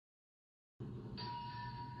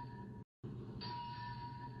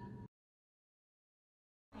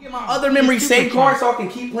Get my other memory save card so I can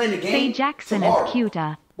keep playing the game. Say Jackson tomorrow. is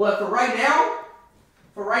cuter. But for right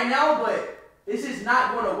now, but this is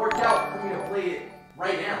not going to work out for me to play it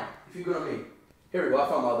right now. If you get what I mean. Here we go. I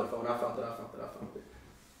found my other phone. I found it.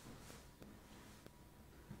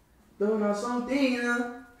 Dona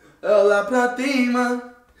Santina, ela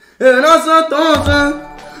platina, e nossa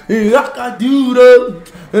tonta, e I got Judah,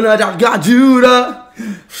 and I got Judah.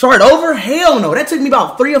 Start over? Hell no. That took me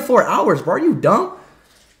about 3 or 4 hours, bro. Are you dumb?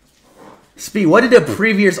 Speed, what did the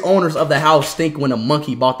previous owners of the house think when a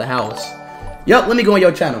monkey bought the house? Yup, let me go on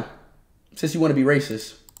your channel. Since you want to be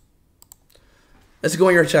racist. Let's go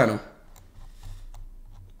on your channel.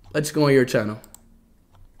 Let's go on your channel.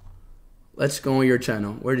 Let's go on your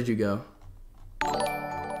channel. Where did you go?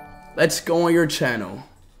 Let's go on your channel.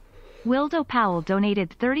 Wildo Powell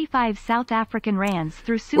donated 35 South African rands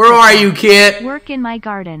through Super. Where are you, kid? Work in my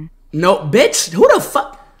garden. No, bitch. Who the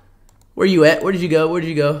fuck? Where you at? Where did you go? Where did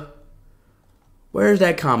you go? Where's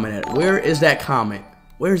that comment at? Where is that comment?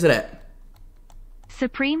 Where's it at?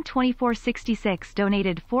 Supreme2466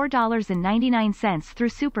 donated $4.99 through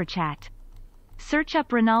Super Chat. Search up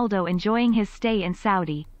Ronaldo enjoying his stay in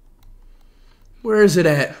Saudi. Where is it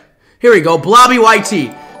at? Here we go. Blobby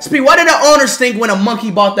YT. Speed, what did the owners think when a monkey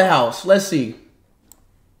bought the house? Let's see.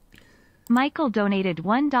 Michael donated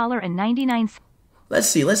 $1.99. Let's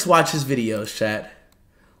see. Let's watch his videos, chat.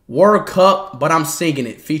 World Cup, but I'm singing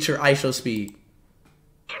it. Feature ishowspeed.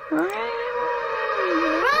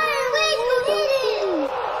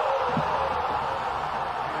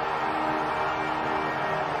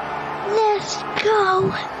 Let's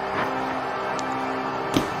go.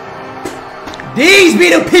 These be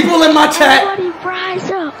the people in my chat. Everybody rise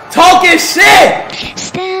up. Talking shit.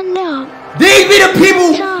 Stand up. These be the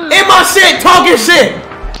people in my shit talking shit.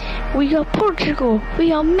 We got Portugal,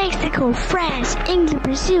 we got Mexico, France, England,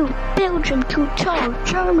 Brazil, Belgium, Qatar,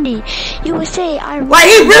 Germany, USA, Iran. Like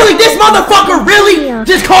he really, this motherfucker really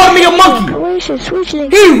just called me a monkey. Croatia,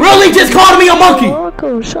 Switzerland. He really just called me a monkey.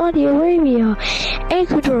 Morocco, Saudi Arabia,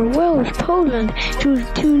 Ecuador, Wales, Poland,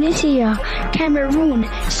 Tunisia, Cameroon,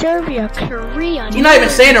 Serbia, Korea. You're not even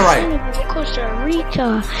saying it right. Senegal, Costa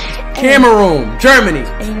Rica, Cameroon, Germany,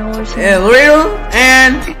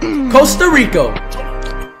 and Costa Rica.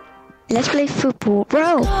 Let's play football.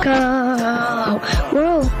 World Cup,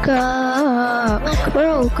 World Cup,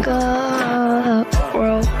 World Cup,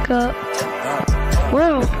 World Cup,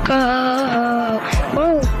 World Cup,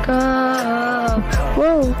 World Cup,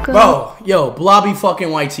 World Cup. Bro, yo, Blobby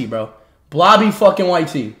fucking YT, bro. Blobby fucking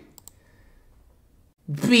YT.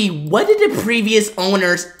 B, what did the previous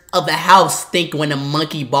owners of the house think when the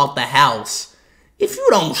monkey bought the house? If you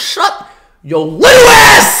don't shut your little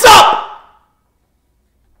ass up!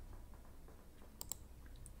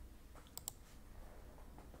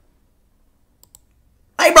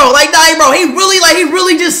 Hey bro, he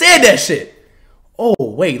really just said that shit. Oh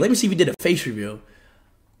wait, let me see if he did a face reveal.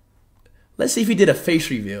 Let's see if he did a face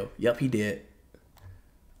reveal. Yep, he did.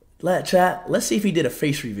 Let's see if he did a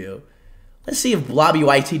face reveal. Let's see if Blobby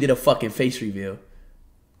YT did a fucking face reveal.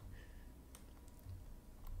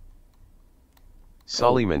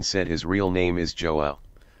 Suleiman said his real name is Joel.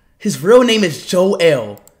 His real name is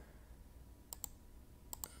Joel.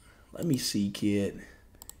 Let me see, kid.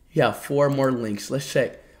 You have 4 more links. Let's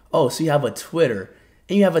check. Oh, so you have a Twitter.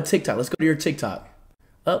 And you have a TikTok. Let's go to your TikTok.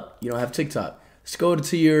 Oh, you don't have TikTok. Let's go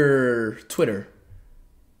to your Twitter.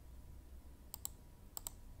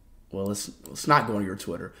 Well, let's not go to your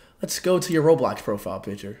Twitter. Let's go to your Roblox profile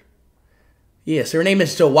picture. Yes, your name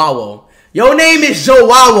is Joawo. Your name is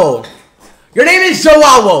Joawo. Your name is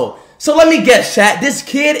Joawo. So let me guess, chat. This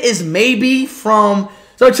kid is maybe from...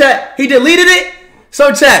 So, chat, he deleted it?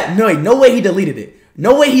 So, chat, no way he deleted it.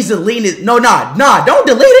 No way he's deleting it. No, nah, don't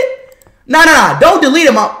delete it. Nah, don't delete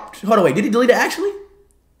him. Hold on, wait, did he delete it actually?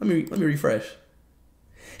 Let me refresh.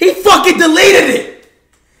 He fucking deleted it.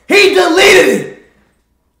 He deleted it.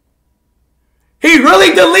 He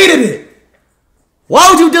really deleted it. Why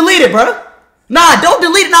would you delete it, bro? Nah, don't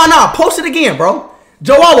delete it. Nah, post it again, bro.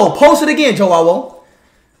 Joawo, post it again, Joawo.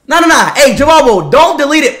 Nah. Hey, Joawo, don't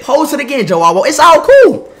delete it. Post it again, Joawo. It's all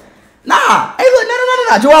cool. Nah, hey, look, no,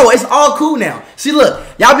 Joawo, it's all cool now. See, look,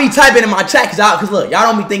 y'all be typing in my chat, cause look, y'all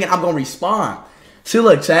don't be thinking I'm gonna respond. See,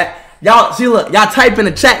 look, chat, y'all type in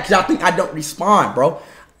the chat, cause y'all think I don't respond, bro.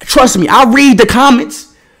 Trust me, I read the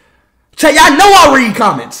comments. Chat, y'all know I read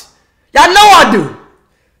comments. Y'all know I do.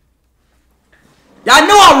 Y'all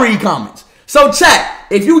know I read comments. So, chat,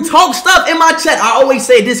 if you talk stuff in my chat, I always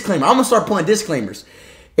say disclaimer. I'm gonna start putting disclaimers.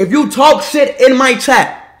 If you talk shit in my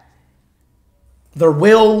chat, there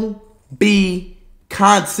will be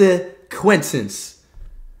consequences.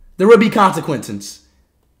 There will be consequences.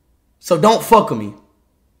 So don't fuck with me.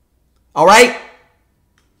 All right?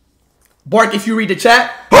 Bark if you read the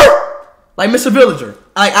chat. Like Mr. Villager.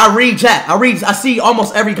 I read chat. I see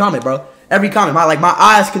almost every comment, bro. Every comment. My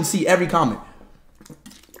eyes can see every comment.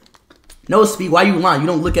 No Speed, why you lying? You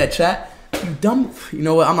don't look at chat? You dumb. You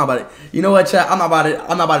know what? I'm not about it. You know what, chat? I'm not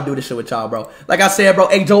about to do this shit with y'all, bro. Like I said, bro.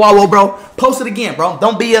 Hey, Joe Wawo, bro. Post it again, bro.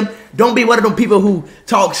 Don't be one of them people who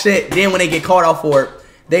talk shit. Then when they get caught out for it,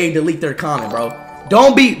 they delete their comment, bro.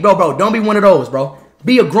 Don't be, bro. Don't be one of those, bro.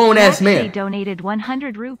 Be a grown ass man. Donated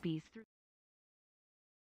 100 rupees.